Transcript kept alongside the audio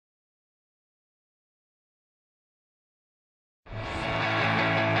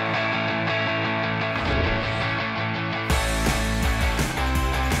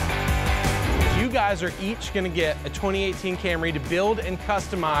guys are each going to get a 2018 Camry to build and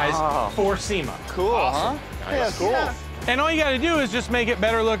customize for SEMA. Cool, awesome. Huh? Yeah, cool. Yeah. And all you got to do is just make it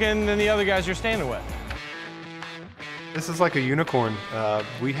better looking than the other guys you're standing with. This is like a unicorn.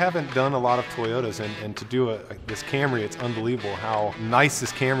 We haven't done a lot of Toyotas, and to do this Camry, it's unbelievable how nice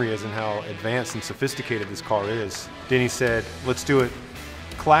this Camry is and how advanced and sophisticated this car is. Denny said, let's do it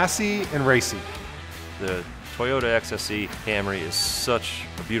classy and racy. The Toyota XSE Camry is such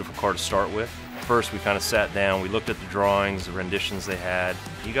a beautiful car to start with. First, we kind of sat down, we looked at the drawings, the renditions they had.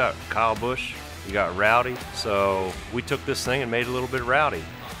 You got Kyle Busch, you got rowdy, so we took this thing and made it a little bit rowdy.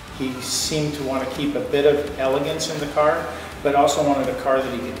 He seemed to want to keep a bit of elegance in the car, but also wanted a car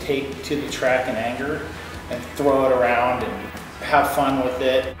that he could take to the track in anger and throw it around and have fun with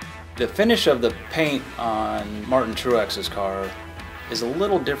it. The finish of the paint on Martin Truex's car is a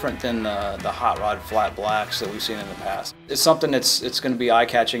little different than the hot rod flat blacks that we've seen in the past. It's something it's going to be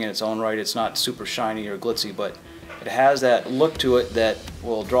eye-catching in its own right. It's not super shiny or glitzy, but it has that look to it that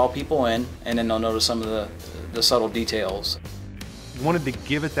will draw people in, and then they'll notice some of the subtle details. Wanted to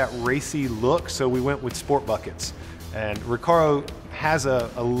give it that racy look, so we went with sport buckets. And Recaro has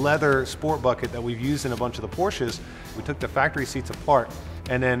a leather sport bucket that we've used in a bunch of the Porsches. We took the factory seats apart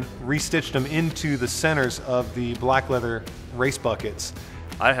and then restitched them into the centers of the black leather race buckets.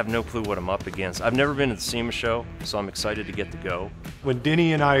 I have no clue what I'm up against. I've never been to the SEMA show, so I'm excited to get to go. When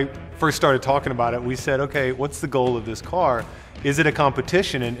Denny and I first started talking about it, we said, okay, what's the goal of this car? Is it a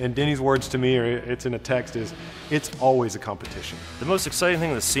competition? And Denny's words to me, or it's in a text, is it's always a competition. The most exciting thing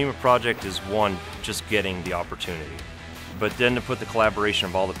of the SEMA project is, one, just getting the opportunity. But then to put the collaboration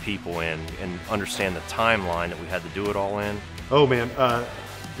of all the people in and understand the timeline that we had to do it all in. Oh man,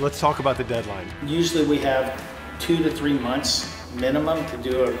 let's talk about the deadline. Usually we have 2 to 3 months minimum to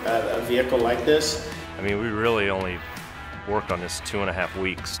do a vehicle like this. I mean, we really only worked on this 2.5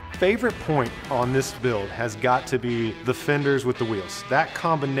 weeks. Favorite point on this build has got to be the fenders with the wheels. That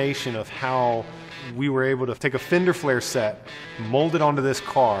combination of how we were able to take a fender flare set, mold it onto this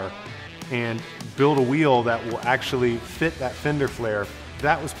car, and build a wheel that will actually fit that fender flare.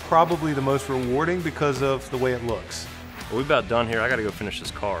 That was probably the most rewarding because of the way it looks. Well, we're about done here. I gotta go finish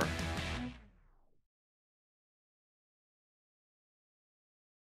this car.